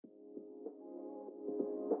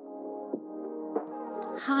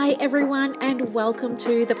Hi, everyone, and welcome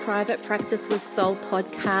to the Private Practice with Soul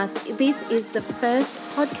podcast. This is the first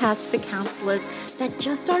podcast for counsellors that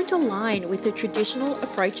just don't align with the traditional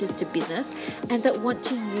approaches to business and that want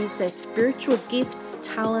to use their spiritual gifts,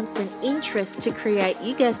 talents, and interests to create,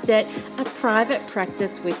 you guessed it, a private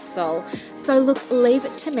practice with soul. So, look, leave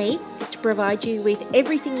it to me to provide you with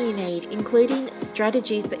everything you need, including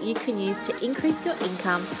strategies that you can use to increase your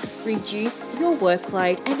income, reduce your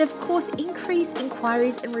workload, and of course, increase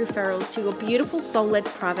inquiries and referrals to your beautiful soul-led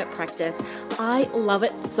private practice. I love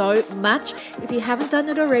it so much. If you haven't done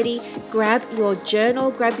it already, grab your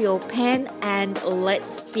journal, grab your pen, and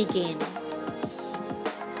let's begin.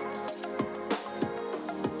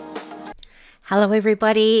 Hello,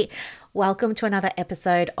 everybody. Welcome to another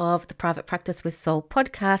episode of the Private Practice with Soul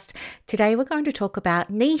podcast. Today we're going to talk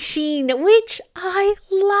about niching, which I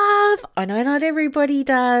love. I know not everybody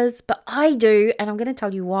does, but I do, and I'm going to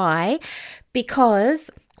tell you why.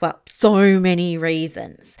 Because, well, so many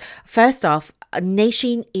reasons. First off,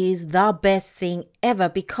 niching is the best thing ever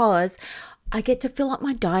because I get to fill up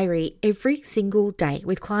my diary every single day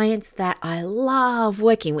with clients that I love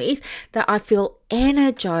working with, that I feel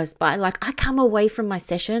energized by. Like, I come away from my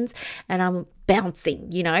sessions and I'm bouncing,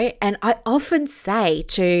 and I often say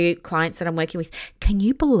to clients that I'm working with, can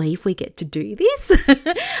you believe we get to do this?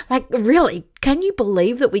 Like, really, can you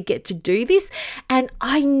believe that we get to do this? And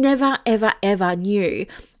I never, ever, ever knew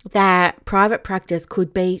that private practice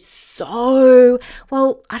could be so,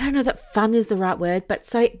 well, I don't know that fun is the right word, but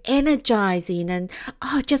so energizing and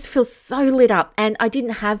it just feels so lit up. And I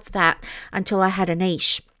didn't have that until I had a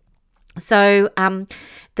niche. So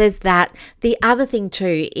there's that. The other thing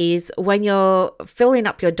too is when you're filling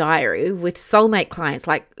up your diary with soulmate clients,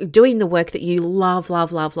 like doing the work that you love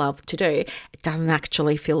to do, it doesn't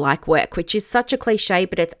actually feel like work, which is such a cliche,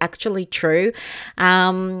 but it's actually true.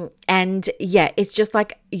 And yeah, it's just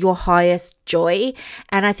like your highest joy.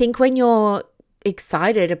 And I think when you're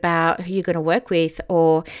excited about who you're going to work with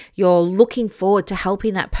or you're looking forward to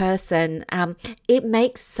helping that person, it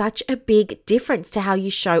makes such a big difference to how you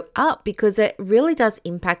show up because it really does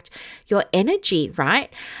impact your energy,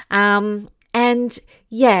 right? And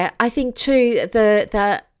yeah, I think too,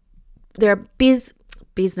 there are big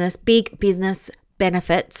business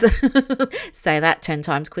benefits, say that 10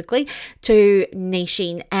 times quickly, to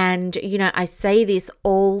niching. And, I say this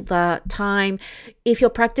all the time. If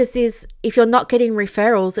you're not getting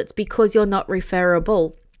referrals, it's because you're not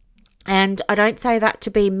referable. And I don't say that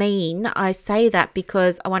to be mean. I say that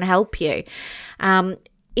because I want to help you.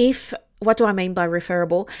 What do I mean by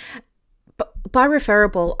referable? By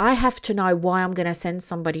referable, I have to know why I'm going to send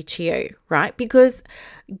somebody to you, right? Because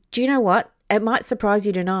do you know what? It might surprise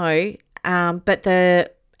you to know, but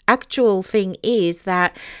the actual thing is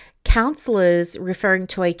that counselors referring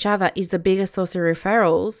to each other is the biggest source of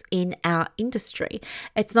referrals in our industry.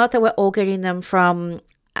 It's not that we're all getting them from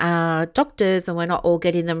doctors and we're not all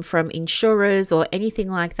getting them from insurers or anything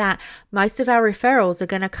like that. Most of our referrals are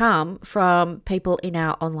going to come from people in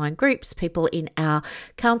our online groups, people in our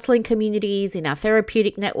counseling communities, in our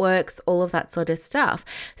therapeutic networks, all of that sort of stuff.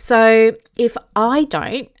 So if I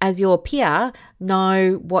don't, as your peer,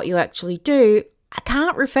 know what you actually do, I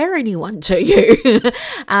can't refer anyone to you.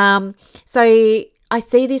 So I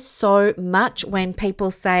see this so much when people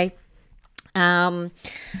say,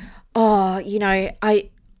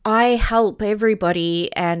 I help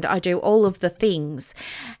everybody and I do all of the things.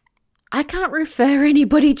 I can't refer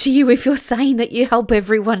anybody to you if you're saying that you help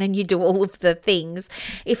everyone and you do all of the things.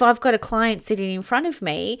 If I've got a client sitting in front of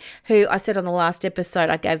me who I said on the last episode,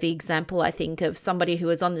 I gave the example, I think, of somebody who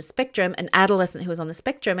was on the spectrum, an adolescent who was on the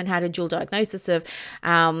spectrum and had a dual diagnosis of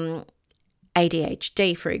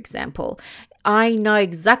ADHD, for example. I know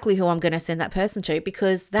exactly who I'm going to send that person to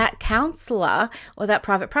because that counselor or that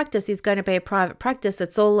private practice is going to be a private practice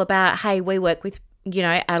that's all about, hey, we work with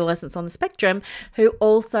adolescents on the spectrum who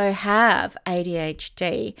also have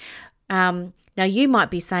ADHD. Now, you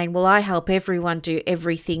might be saying, well, I help everyone do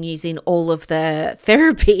everything using all of the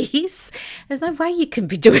therapies. There's no way you can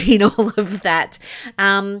be doing all of that.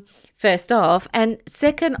 First off, and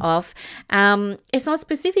second off, it's not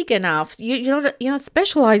specific enough. You're not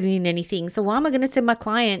specializing in anything. So why am I going to send my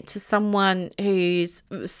client to someone who's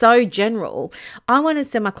so general? I want to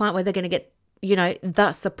send my client where they're going to get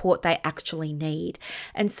the support they actually need.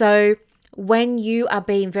 And so when you are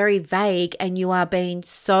being very vague and you are being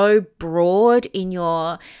so broad in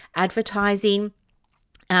your advertising,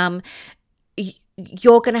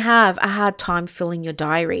 you're going to have a hard time filling your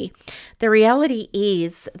diary. The reality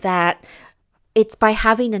is that it's by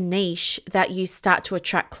having a niche that you start to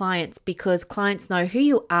attract clients because clients know who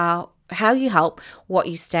you are, how you help, what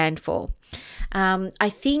you stand for. I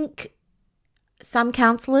think some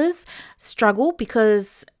counsellors struggle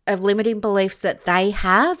because of limiting beliefs that they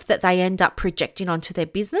have that they end up projecting onto their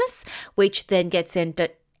business, which then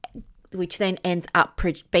ends up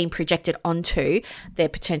being projected onto their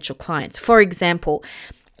potential clients. For example,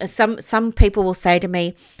 some people will say to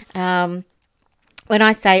me, when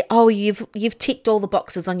I say, oh, you've ticked all the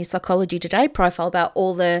boxes on your Psychology Today profile about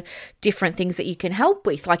all the different things that you can help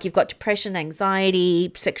with, like you've got depression,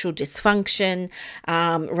 anxiety, sexual dysfunction,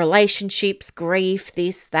 relationships, grief,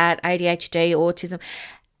 this, that, ADHD, autism,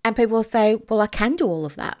 and people will say, well, I can do all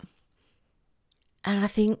of that. And I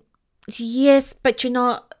think, yes, but you're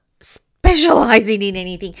not specializing in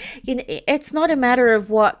anything. It's not a matter of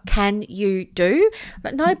what can you do.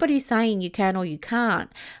 Nobody's saying you can or you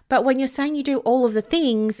can't. But when you're saying you do all of the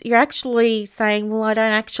things, you're actually saying, well, I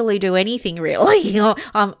don't actually do anything really.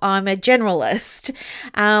 I'm a generalist.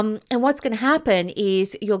 And what's going to happen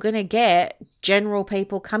is you're going to get general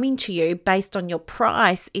people coming to you based on your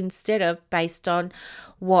price instead of based on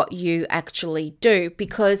what you actually do.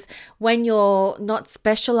 Because when you're not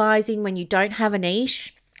specializing, when you don't have a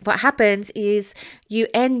niche, what happens is you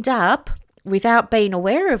end up, without being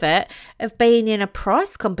aware of it, of being in a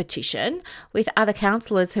price competition with other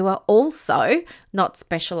counsellors who are also not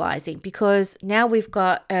specialising, because now we've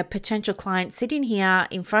got a potential client sitting here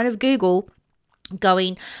in front of Google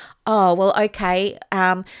going, oh, well, okay,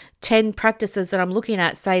 10 practices that I'm looking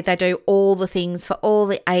at say they do all the things for all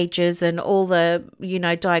the ages and all the,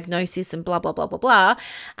 diagnosis and blah, blah, blah, blah, blah.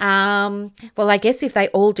 Well, I guess if they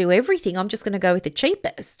all do everything, I'm just going to go with the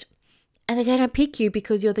cheapest. And they're going to pick you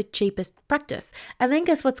because you're the cheapest practice. And then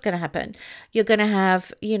guess what's going to happen? You're going to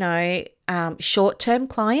have, short-term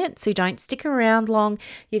clients who don't stick around long.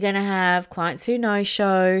 You're going to have clients who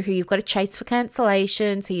no-show, who you've got to chase for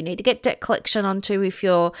cancellations, who you need to get debt collection onto if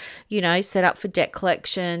you're, set up for debt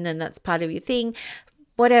collection and that's part of your thing.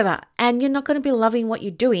 Whatever. And you're not going to be loving what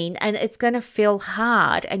you're doing, and it's going to feel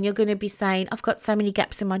hard, and you're going to be saying, I've got so many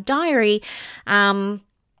gaps in my diary.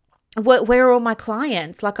 Where are all my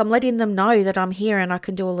clients? Like, I'm letting them know that I'm here and I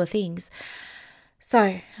can do all the things.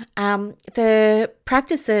 So the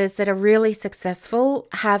practices that are really successful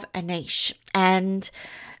have a niche, and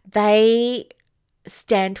they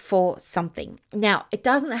stand for something. Now, it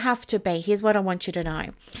doesn't have to be. Here's what I want you to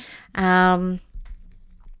know. Hang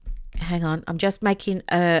on. I'm just making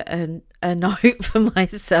a note for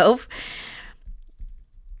myself.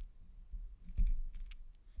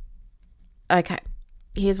 Okay.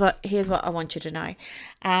 Here's what I want you to know.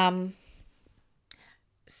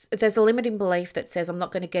 There's a limiting belief that says I'm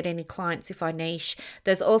not going to get any clients if I niche.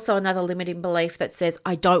 There's also another limiting belief that says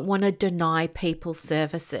I don't want to deny people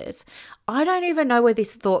services. I don't even know where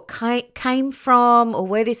this thought came from or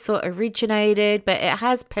where this thought originated, but it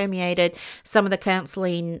has permeated some of the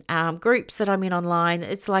counselling groups that I'm in online.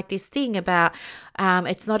 It's like this thing about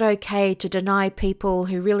it's not okay to deny people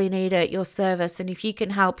who really need it your service, and if you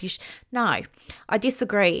can help, No, I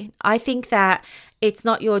disagree. I think that it's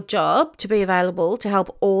not your job to be available to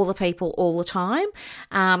help all the people all the time.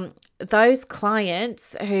 Those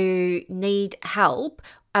clients who need help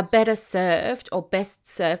are better served or best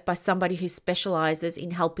served by somebody who specializes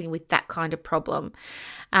in helping with that kind of problem.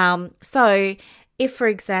 So if, for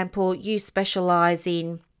example, you specialize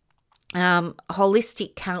in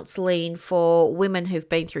holistic counseling for women who've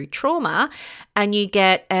been through trauma, and you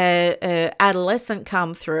get a adolescent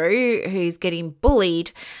come through who's getting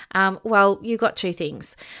bullied, well, you got two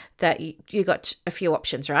things that you got a few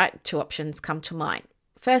options, right? Two options come to mind.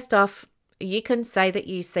 First off, you can say that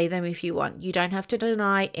you see them if you want. You don't have to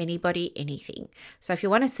deny anybody anything. So if you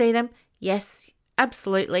want to see them, yes,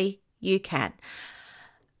 absolutely, you can.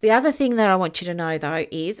 The other thing that I want you to know, though,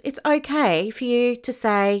 is it's okay for you to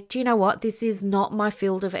say, do you know what? This is not my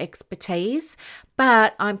field of expertise,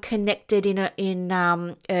 but I'm connected in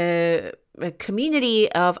a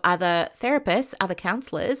community of other therapists, other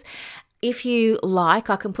counselors. If you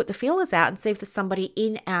like, I can put the feelers out and see if there's somebody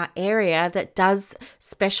in our area that does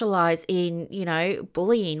specialize in,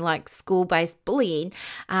 bullying, like school-based bullying,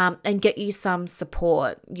 and get you some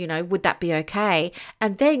support. Would that be okay?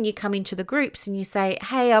 And then you come into the groups and you say,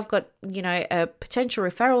 hey, I've got, a potential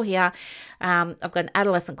referral here. I've got an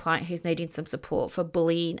adolescent client who's needing some support for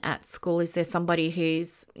bullying at school. Is there somebody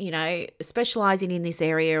who's, specializing in this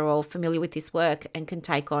area or familiar with this work and can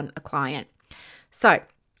take on a client? So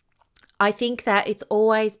I think that it's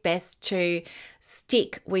always best to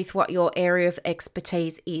stick with what your area of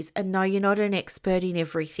expertise is, and no, you're not an expert in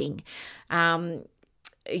everything.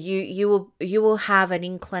 you will have an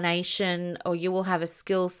inclination, or you will have a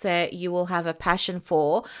skill set, you will have a passion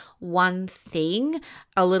for one thing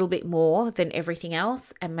a little bit more than everything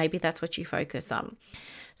else, and maybe that's what you focus on.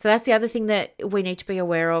 So that's the other thing that we need to be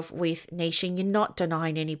aware of with niching. You're not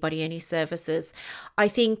denying anybody any services. I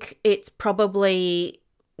think it's probably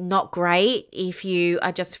not great if you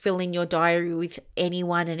are just filling your diary with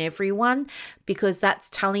anyone and everyone, because that's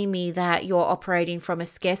telling me that you're operating from a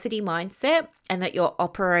scarcity mindset, and that you're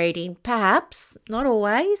operating, perhaps, not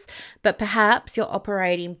always, but perhaps you're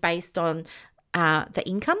operating based on the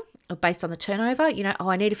income, or based on the turnover.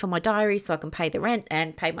 I need it for my diary so I can pay the rent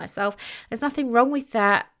and pay myself. There's nothing wrong with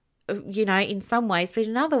that, in some ways, but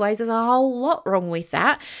in other ways, there's a whole lot wrong with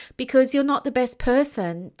that, because you're not the best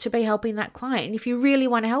person to be helping that client. And if you really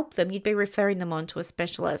want to help them, you'd be referring them on to a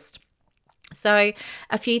specialist. So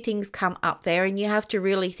a few things come up there, and you have to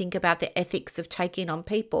really think about the ethics of taking on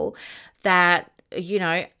people that,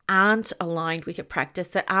 aren't aligned with your practice,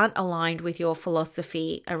 that aren't aligned with your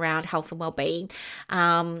philosophy around health and well-being.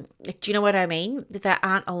 Do you know what I mean? That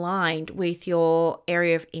aren't aligned with your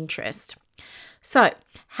area of interest. So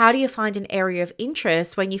how do you find an area of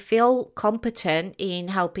interest when you feel competent in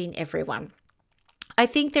helping everyone? I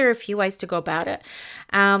think there are a few ways to go about it.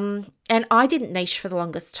 And I didn't niche for the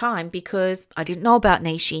longest time because I didn't know about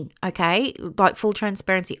niching, okay? Like, full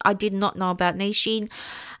transparency, I did not know about niching.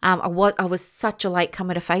 I was such a late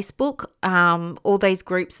comer to Facebook. All these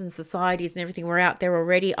groups and societies and everything were out there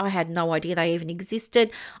already. I had no idea they even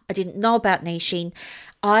existed. I didn't know about niching.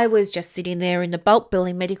 I was just sitting there in the bulk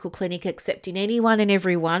billing medical clinic, accepting anyone and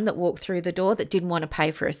everyone that walked through the door that didn't want to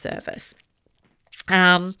pay for a service.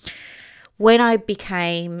 When I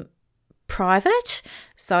became private,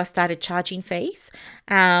 so I started charging fees,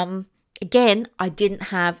 again, I didn't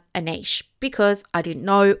have a niche because I didn't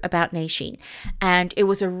know about niching. And it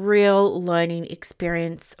was a real learning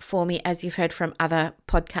experience for me, as you've heard from other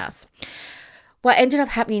podcasts. What ended up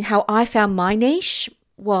happening, how I found my niche,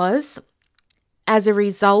 was as a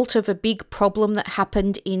result of a big problem that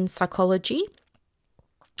happened in psychology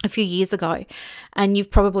a few years ago. And you've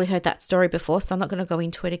probably heard that story before, so I'm not going to go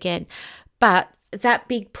into it again. But that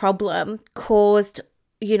big problem caused,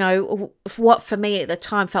 what for me at the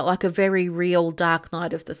time felt like a very real dark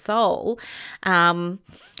night of the soul. And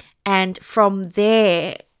from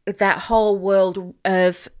there, that whole world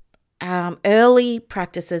of early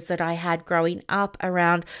practices that I had growing up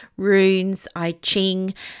around runes, I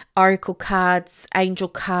Ching, oracle cards, angel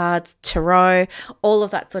cards, tarot, all of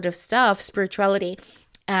that sort of stuff, spirituality,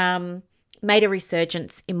 made a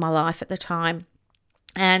resurgence in my life at the time.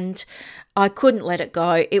 And I couldn't let it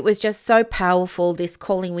go. It was just so powerful, this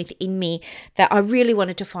calling within me, that I really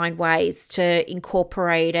wanted to find ways to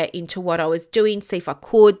incorporate it into what I was doing, see if I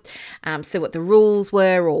could, see what the rules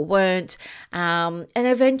were or weren't. And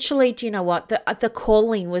eventually, do you know what? The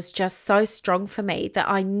calling was just so strong for me that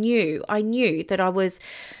I knew that I was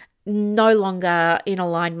no longer in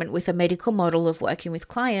alignment with a medical model of working with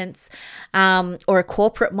clients, or a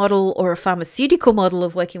corporate model or a pharmaceutical model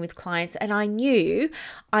of working with clients. And I knew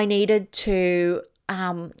I needed to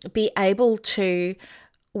be able to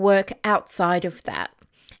work outside of that.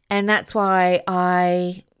 And that's why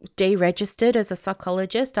I deregistered as a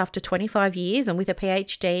psychologist after 25 years, and with a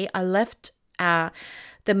PhD, I left the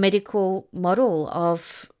medical model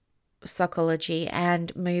of psychology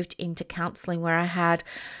and moved into counseling, where I had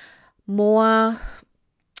more,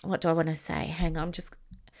 what do I want to say? Hang on, just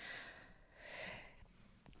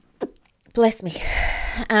bless me.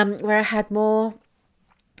 Where I had more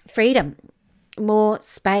freedom, more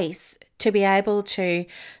space to be able to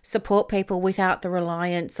support people without the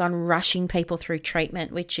reliance on rushing people through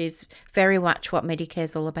treatment, which is very much what Medicare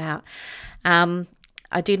is all about.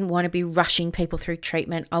 I didn't want to be rushing people through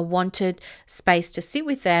treatment. I wanted space to sit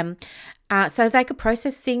with them so they could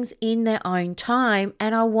process things in their own time.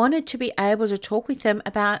 And I wanted to be able to talk with them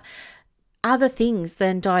about other things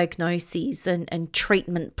than diagnoses and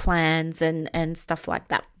treatment plans and stuff like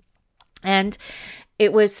that. And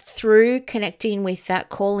it was through connecting with that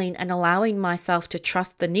calling and allowing myself to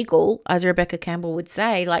trust the niggle, as Rebecca Campbell would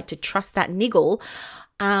say, like to trust that niggle,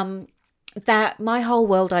 that my whole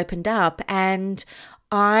world opened up, and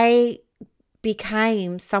I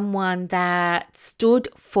became someone that stood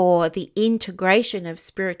for the integration of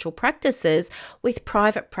spiritual practices with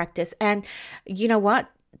private practice. And you know what?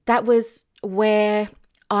 That was where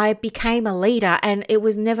I became a leader, and it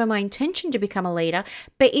was never my intention to become a leader,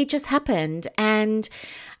 but it just happened. And,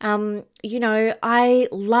 I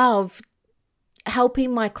love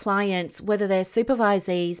helping my clients, whether they're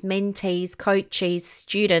supervisees, mentees, coaches,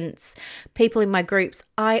 students, people in my groups,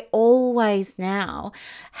 I always now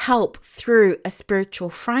help through a spiritual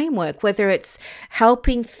framework, whether it's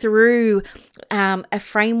helping through a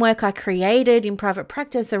framework I created in private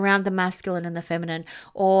practice around the masculine and the feminine,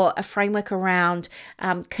 or a framework around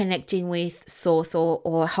connecting with source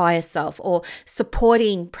or higher self, or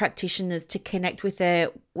supporting practitioners to connect with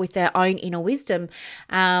their own inner wisdom,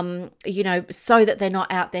 so that they're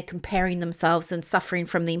not out there comparing themselves and suffering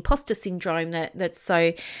from the imposter syndrome that's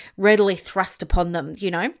so readily thrust upon them,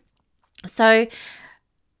 So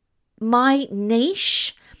my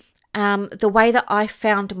niche, the way that I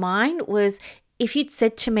found mine was, if you'd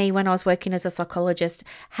said to me when I was working as a psychologist,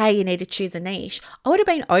 hey, you need to choose a niche, I would have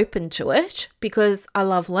been open to it because I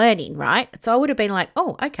love learning, right? So I would have been like,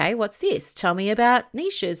 oh, okay, what's this? Tell me about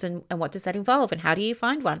niches and what does that involve and how do you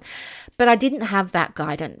find one? But I didn't have that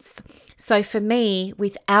guidance. So for me,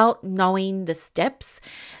 without knowing the steps,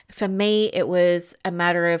 for me, it was a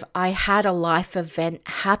matter of, I had a life event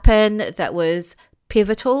happen that was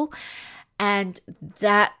pivotal, and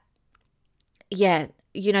that,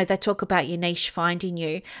 they talk about your niche finding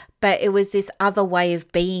you, but it was this other way of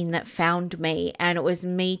being that found me, and it was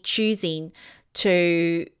me choosing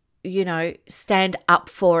to, stand up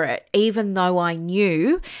for it, even though I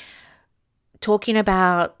knew talking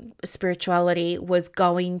about spirituality was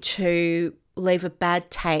going to leave a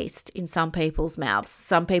bad taste in some people's mouths.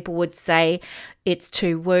 Some people would say it's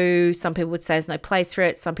too woo. Some people would say there's no place for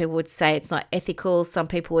it. Some people would say it's not ethical. Some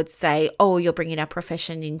people would say, oh, you're bringing our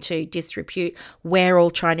profession into disrepute. We're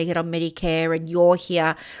all trying to get on Medicare and you're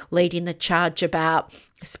here leading the charge about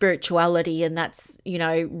spirituality, and that's,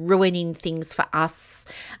 ruining things for us.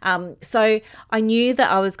 So I knew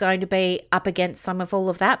that I was going to be up against some of all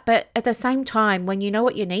of that. But at the same time, when you know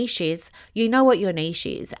what your niche is, you know what your niche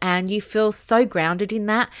is, and you feel so grounded in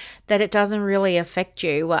that it doesn't really affect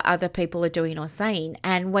you what other people are doing or saying.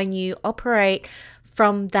 And when you operate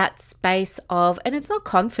from that space of, and it's not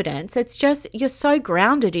confidence, it's just you're so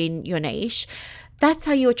grounded in your niche, that's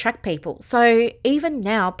how you attract people. So even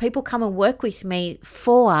now, people come and work with me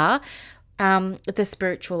for the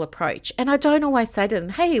spiritual approach. And I don't always say to them,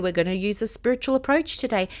 hey, we're going to use a spiritual approach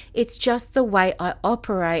today. It's just the way I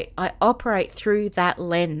operate. I operate through that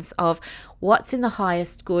lens of what's in the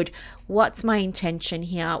highest good, what's my intention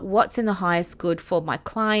here, what's in the highest good for my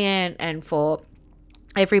client and for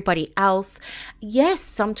everybody else. Yes,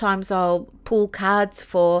 sometimes I'll pull cards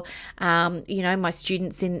for, my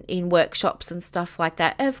students in workshops and stuff like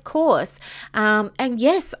that, of course. And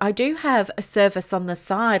yes, I do have a service on the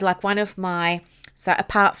side, like so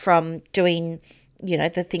apart from doing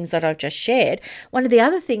the things that I've just shared, one of the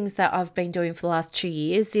other things that I've been doing for the last 2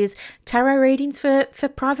 years is tarot readings for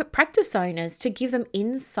private practice owners, to give them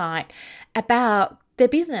insight about their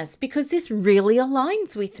business, because this really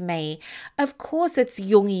aligns with me. Of course it's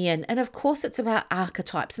Jungian, and of course it's about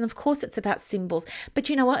archetypes, and of course it's about symbols, but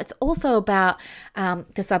you know what, it's also about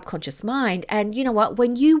the subconscious mind. And you know what,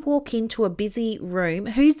 when you walk into a busy room,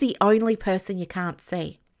 who's the only person you can't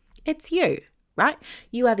see? It's you. Right?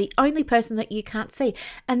 You are the only person that you can't see.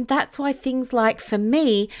 And that's why things like, for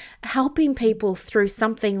me, helping people through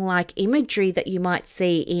something like imagery that you might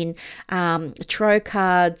see in tarot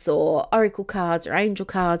cards or oracle cards or angel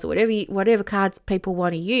cards or whatever cards people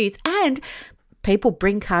want to use. And people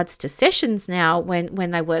bring cards to sessions now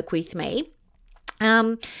when they work with me.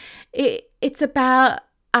 It's about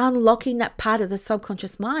unlocking that part of the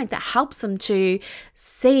subconscious mind that helps them to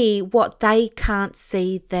see what they can't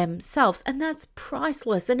see themselves. And that's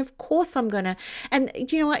priceless. And of course and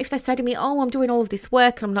you know what, if they say to me, oh, I'm doing all of this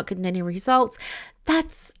work and I'm not getting any results,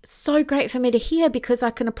 that's so great for me to hear, because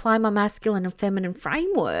I can apply my masculine and feminine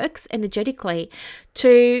frameworks energetically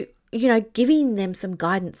to giving them some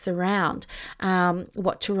guidance around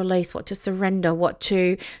what to release, what to surrender, what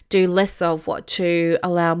to do less of, what to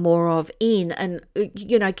allow more of in, and,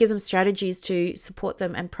 give them strategies to support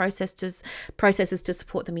them and processes to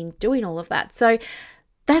support them in doing all of that. So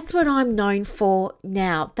that's what I'm known for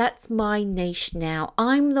now. That's my niche now.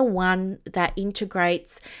 I'm the one that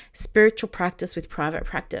integrates spiritual practice with private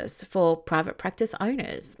practice for private practice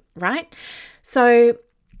owners, right? So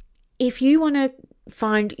if you want to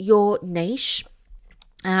find your niche,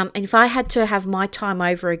 and if I had to have my time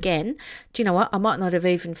over again, do you know what? I might not have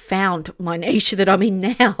even found my niche that I'm in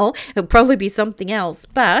now. It'll probably be something else.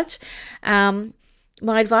 But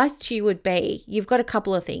my advice to you would be, you've got a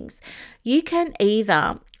couple of things. You can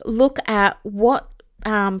either look at what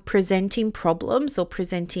presenting problems or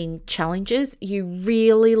presenting challenges you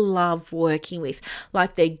really love working with.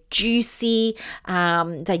 Like they're juicy,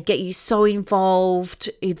 they get you so involved.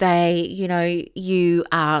 You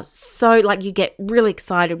are so, like, you get really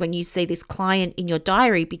excited when you see this client in your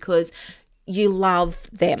diary because you love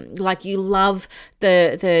them. Like you love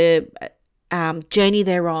the journey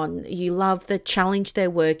they're on. You love the challenge they're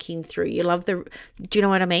working through. You love do you know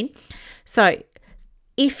what I mean? So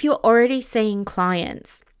if you're already seeing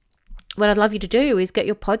clients, what I'd love you to do is get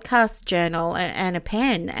your podcast journal and a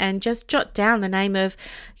pen and just jot down the name of,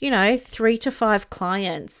 3 to 5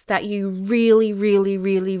 clients that you really, really,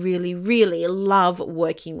 really, really, really love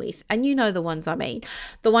working with. And you know the ones I mean,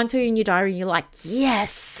 the ones who are in your diary and you're like,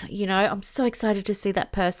 yes, I'm so excited to see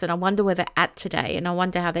that person. I wonder where they're at today and I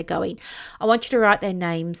wonder how they're going. I want you to write their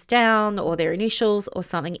names down or their initials or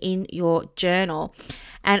something in your journal.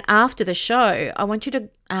 And after the show, I want you to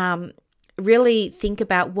really think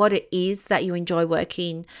about what it is that you enjoy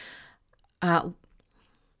working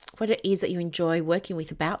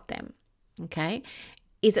with about them. Okay.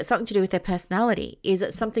 Is it something to do with their personality? Is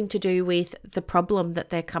it something to do with the problem that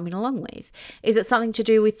they're coming along with? Is it something to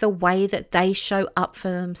do with the way that they show up for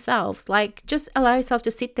themselves? Like, just allow yourself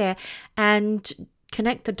to sit there and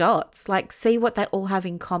connect the dots, like see what they all have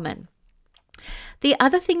in common. The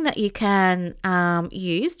other thing that you can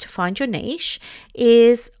use to find your niche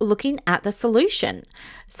is looking at the solution.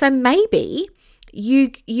 So maybe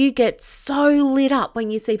you get so lit up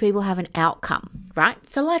when you see people have an outcome, right?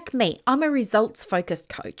 So like me, I'm a results-focused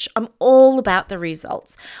coach. I'm all about the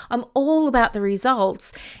results. I'm all about the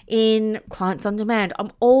results in Clients on Demand.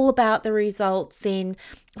 I'm all about the results in,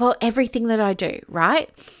 everything that I do,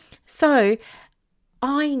 right? So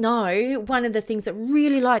I know one of the things that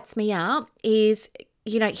really lights me up is,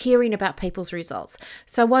 hearing about people's results.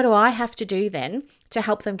 So what do I have to do then to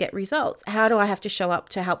help them get results? How do I have to show up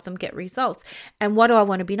to help them get results? And what do I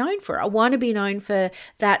want to be known for? I want to be known for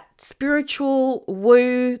that spiritual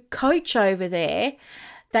woo coach over there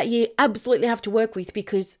that you absolutely have to work with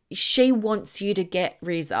because she wants you to get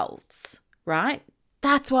results, right?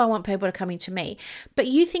 That's why I want people to come into me. But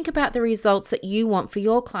you think about the results that you want for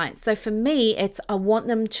your clients. So for me, I want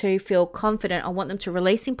them to feel confident. I want them to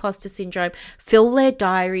release imposter syndrome, fill their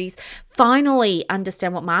diaries, finally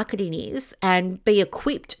understand what marketing is and be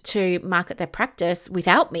equipped to market their practice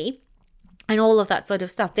without me. And all of that sort of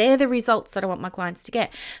stuff. They're the results that I want my clients to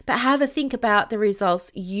get. But have a think about the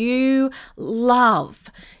results you love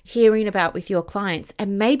hearing about with your clients.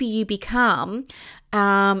 And maybe you become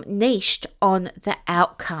niched on the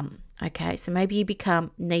outcome. Okay, so maybe you become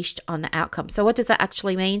niched on the outcome. So what does that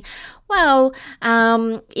actually mean? Well,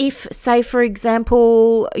 if, say, for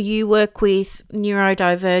example, you work with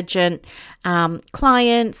neurodivergent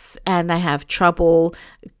clients and they have trouble,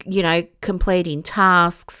 completing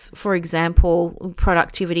tasks, for example,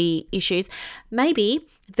 productivity issues, maybe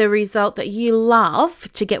the result that you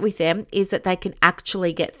love to get with them is that they can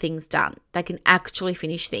actually get things done. They can actually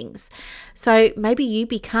finish things. So maybe you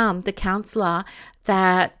become the counselor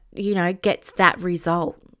that gets that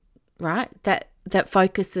result, right? That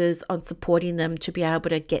focuses on supporting them to be able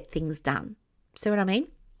to get things done. See what I mean?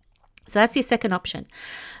 So that's your second option.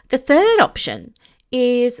 The third option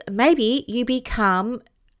is maybe you become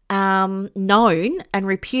known and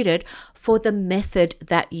reputed for the method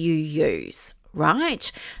that you use,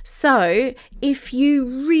 right? So if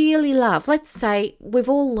you really love, let's say we've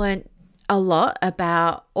all learned a lot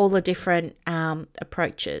about all the different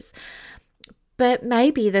approaches. But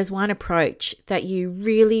maybe there's one approach that you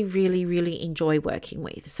really, really, really enjoy working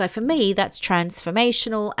with. So for me, that's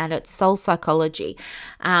transformational and it's soul psychology.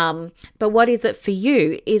 But what is it for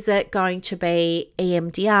you? Is it going to be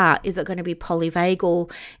EMDR? Is it going to be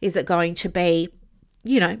polyvagal? Is it going to be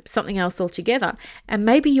something else altogether? And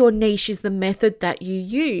maybe your niche is the method that you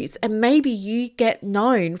use. And maybe you get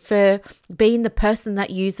known for being the person that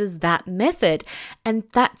uses that method. And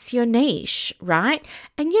that's your niche, right?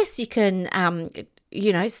 And yes, you can,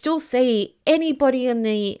 still see anybody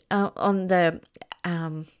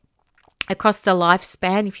across the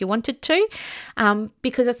lifespan if you wanted to,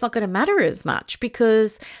 because it's not going to matter as much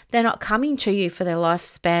because they're not coming to you for their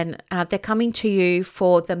lifespan. They're coming to you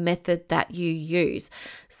for the method that you use.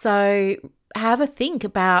 So have a think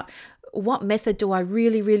about, what method do I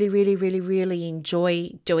really, really, really, really, really enjoy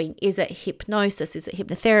doing? Is it hypnosis? Is it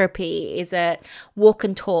hypnotherapy? Is it walk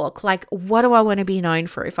and talk? Like, what do I want to be known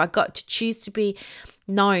for? If I got to choose to be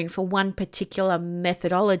known for one particular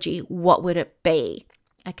methodology, what would it be?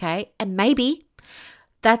 Okay. And maybe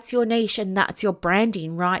that's your niche and that's your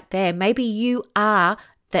branding right there. Maybe you are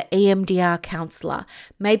the EMDR counselor.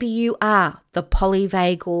 Maybe you are the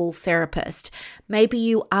polyvagal therapist. Maybe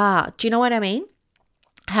you are, do you know what I mean?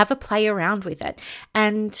 Have a play around with it.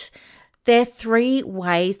 And there are 3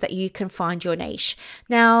 ways that you can find your niche.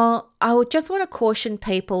 Now, I would just want to caution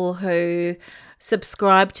people who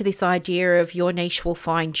subscribe to this idea of your niche will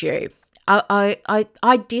find you.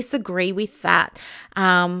 I disagree with that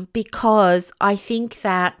because I think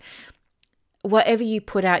that whatever you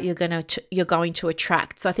put out, you're going to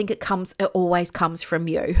attract. So I think it always comes from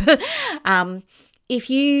you. If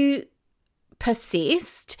you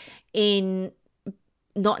persist in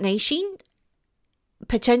not niching,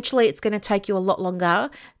 potentially it's going to take you a lot longer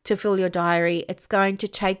to fill your diary. It's going to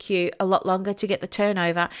take you a lot longer to get the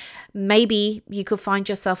turnover. Maybe you could find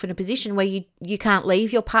yourself in a position where you can't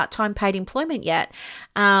leave your part-time paid employment yet.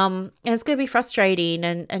 And it's going to be frustrating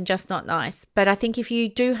and just not nice. But I think if you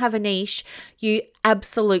do have a niche, you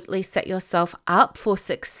absolutely set yourself up for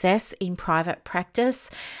success in private practice.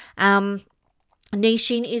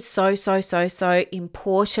 Niching is so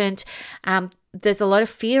important. There's a lot of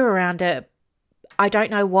fear around it. I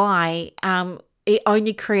don't know why. It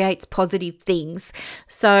only creates positive things.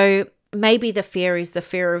 So maybe the fear is the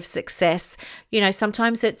fear of success.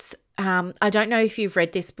 Sometimes it's, I don't know if you've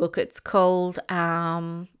read this book. It's called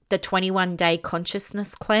The 21-Day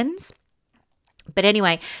Consciousness Cleanse. But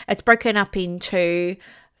anyway, it's broken up into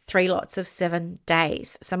 3 lots of 7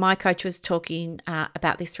 days. So my coach was talking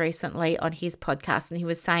about this recently on his podcast, and he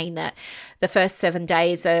was saying that the first 7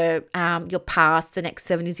 days are your past, the next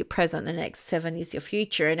 7 is your present, the next 7 is your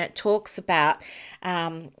future. And it talks about,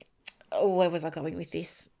 where was I going with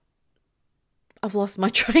this? I've lost my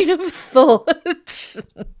train of thought.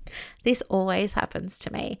 This always happens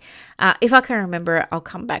to me. If I can remember it, I'll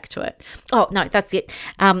come back to it. Oh, no, that's it.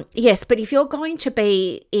 Yes, but if you're going to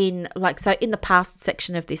be in the past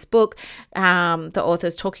section of this book, the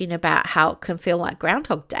author's talking about how it can feel like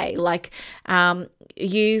Groundhog Day.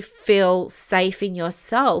 You feel safe in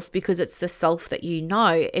yourself because it's the self that you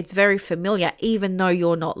know. It's very familiar, even though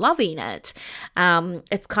you're not loving it.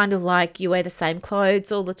 It's kind of like you wear the same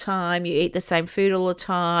clothes all the time, you eat the same food all the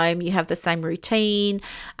time, you have the same routine.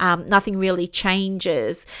 Nothing really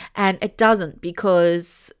changes, and it doesn't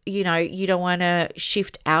because you don't want to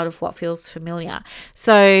shift out of what feels familiar.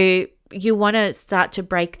 So you want to start to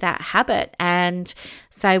break that habit and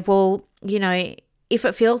say, well, if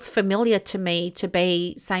it feels familiar to me to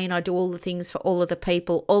be saying I do all the things for all of the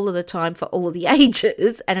people all of the time for all of the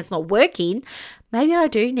ages and it's not working, maybe I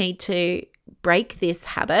do need to break this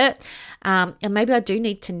habit, and maybe I do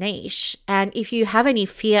need to niche. And if you have any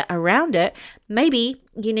fear around it, maybe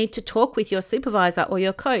you need to talk with your supervisor or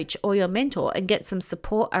your coach or your mentor and get some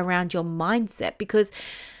support around your mindset, because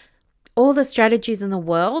all the strategies in the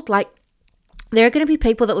world, there are going to be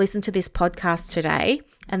people that listen to this podcast today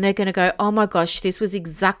and they're going to go, oh my gosh, this was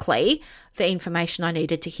exactly the information I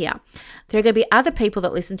needed to hear. There are going to be other people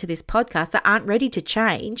that listen to this podcast that aren't ready to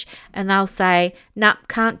change, and they'll say, nah,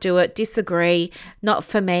 can't do it, disagree, not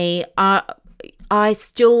for me. I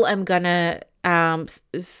still am going to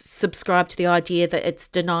subscribe to the idea that it's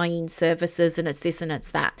denying services and it's this and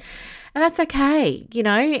it's that. And that's okay,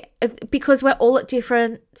 because we're all at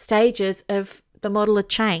different stages of the model of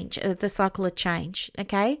change, the cycle of change,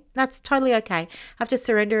 okay? That's totally okay. Have to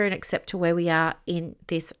surrender and accept to where we are in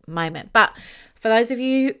this moment. But for those of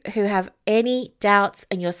you who have any doubts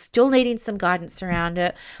and you're still needing some guidance around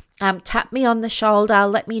it, tap me on the shoulder,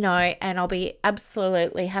 let me know, and I'll be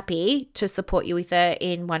absolutely happy to support you with it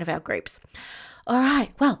in one of our groups. All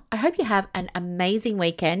right. Well, I hope you have an amazing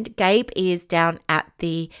weekend. Gabe is down at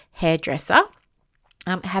the hairdresser,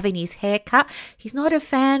 having his hair cut. He's not a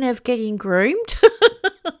fan of getting groomed,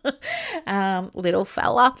 little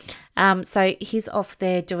fella. So he's off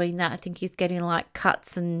there doing that. I think he's getting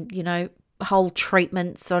cuts and, whole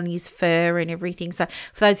treatments on his fur and everything. So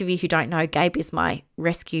for those of you who don't know, Gabe is my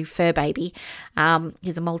rescue fur baby.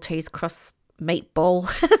 He's a Maltese cross meatball.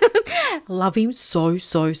 Love him so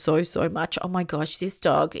much. Oh my gosh, this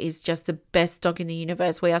dog is just the best dog in the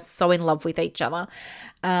universe. We are so in love with each other.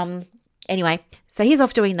 Anyway, so he's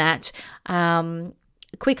off doing that.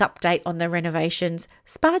 Quick update on the renovations.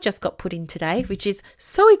 Spa just got put in today, which is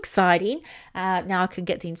so exciting. Now I can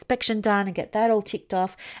get the inspection done and get that all ticked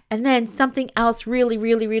off. And then something else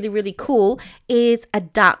really cool is a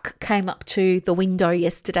duck came up to the window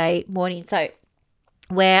yesterday morning. So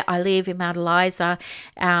where I live in Mount Eliza,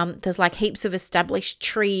 there's heaps of established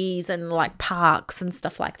trees and parks and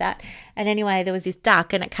stuff like that. And anyway, there was this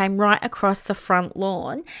duck and it came right across the front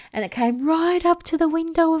lawn and it came right up to the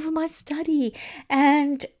window of my study.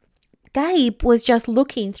 And Gabe was just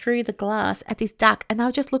looking through the glass at this duck, and they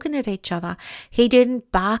were just looking at each other. He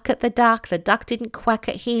didn't bark at the duck didn't quack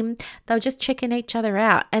at him. They were just checking each other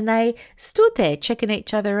out, and they stood there checking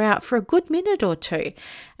each other out for a good minute or two.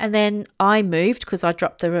 And then I moved because I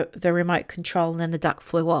dropped the remote control, and then the duck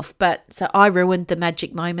flew off. But so I ruined the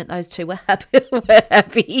magic moment those two were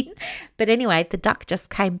having. But anyway, the duck just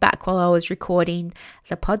came back while I was recording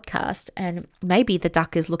the podcast, and maybe the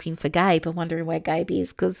duck is looking for Gabe and wondering where Gabe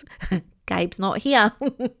is because Gabe's not here.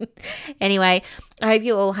 Anyway, I hope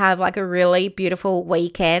you all have like a really beautiful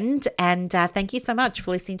weekend, and thank you so much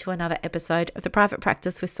for listening to another episode of the Private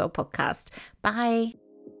Practice with Sol podcast. Bye.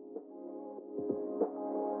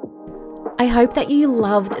 I hope that you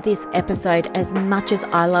loved this episode as much as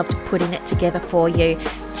I loved putting it together for you.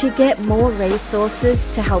 To get more resources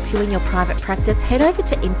to help you in your private practice, head over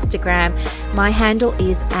to Instagram. My handle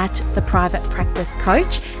is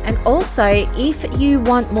 @theprivatepracticecoach. And also, if you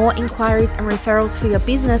want more inquiries and referrals for your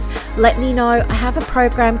business, let me know. I have a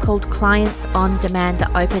program called Clients on Demand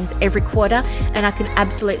that opens every quarter, and I can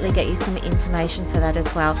absolutely get you some information for that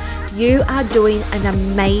as well. You are doing an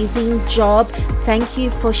amazing job. Thank you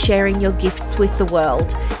for sharing your gifts with the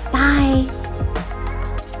world. Bye.